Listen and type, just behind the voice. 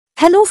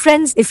Hello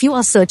friends, if you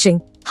are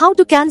searching how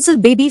to cancel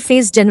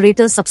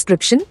BabyFaceGenerator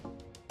subscription,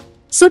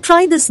 so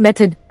try this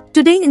method.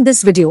 Today in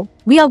this video,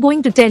 we are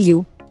going to tell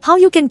you how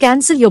you can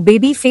cancel your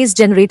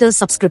BabyFaceGenerator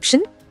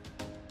subscription.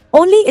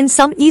 Only in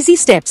some easy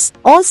steps,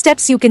 all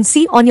steps you can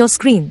see on your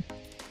screen.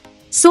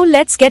 So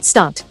let's get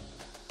started.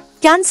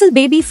 Cancel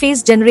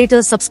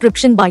BabyFaceGenerator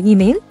subscription by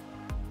email.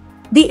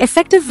 The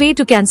effective way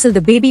to cancel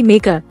the Baby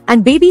Maker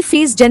and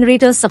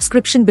BabyFaceGenerator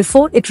subscription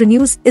before it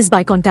renews is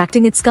by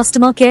contacting its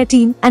customer care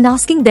team and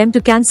asking them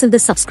to cancel the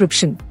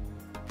subscription.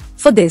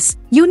 For this,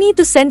 you need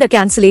to send a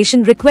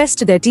cancellation request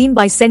to their team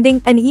by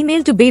sending an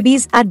email to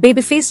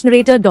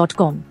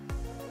babies@babyfacegenerator.com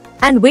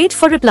and wait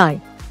for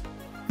reply.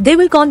 They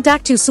will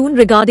contact you soon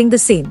regarding the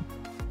same.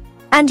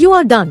 And you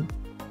are done.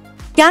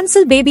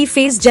 Cancel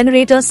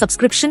BabyFaceGenerator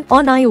subscription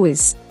on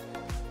iOS.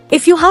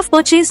 If you have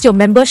purchased your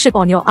membership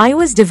on your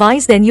iOS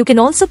device, then you can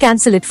also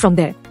cancel it from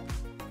there.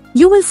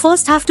 You will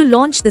first have to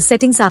launch the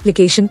settings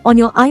application on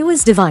your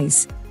iOS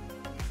device.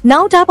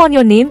 Now tap on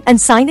your name and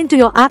sign into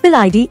your Apple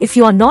ID if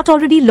you are not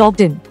already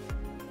logged in.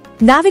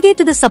 Navigate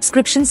to the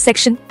subscriptions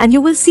section and you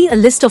will see a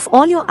list of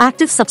all your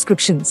active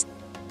subscriptions.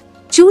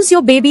 Choose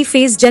your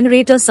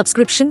BabyFaceGenerator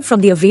subscription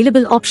from the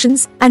available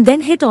options and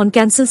then hit on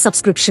Cancel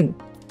Subscription.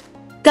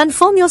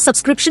 Confirm your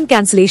subscription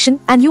cancellation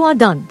and you are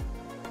done.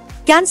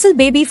 Cancel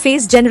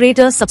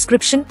BabyFaceGenerator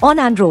subscription on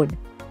Android.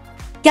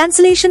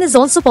 Cancellation is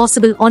also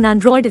possible on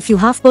Android if you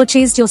have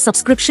purchased your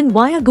subscription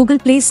via Google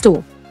Play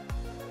Store.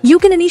 You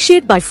can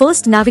initiate by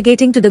first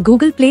navigating to the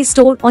Google Play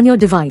Store on your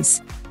device.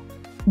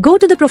 Go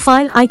to the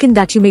profile icon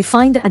that you may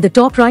find at the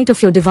top right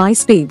of your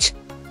device page.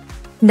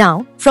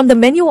 Now, from the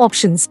menu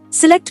options,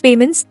 select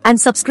Payments and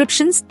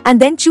Subscriptions and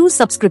then choose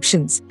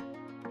Subscriptions.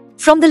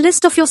 From the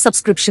list of your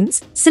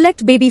subscriptions,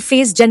 select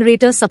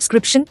BabyFaceGenerator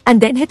subscription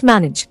and then hit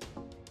Manage.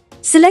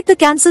 Select the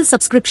Cancel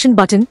Subscription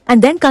button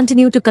and then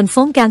continue to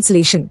confirm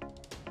cancellation.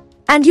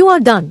 And you are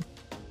done.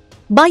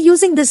 By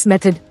using this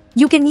method,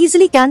 you can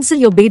easily cancel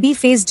your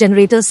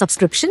BabyFaceGenerator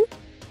subscription.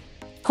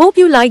 Hope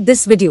you liked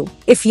this video.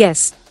 If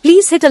yes,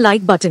 please hit a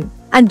like button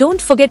and don't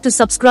forget to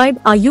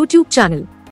subscribe our YouTube channel.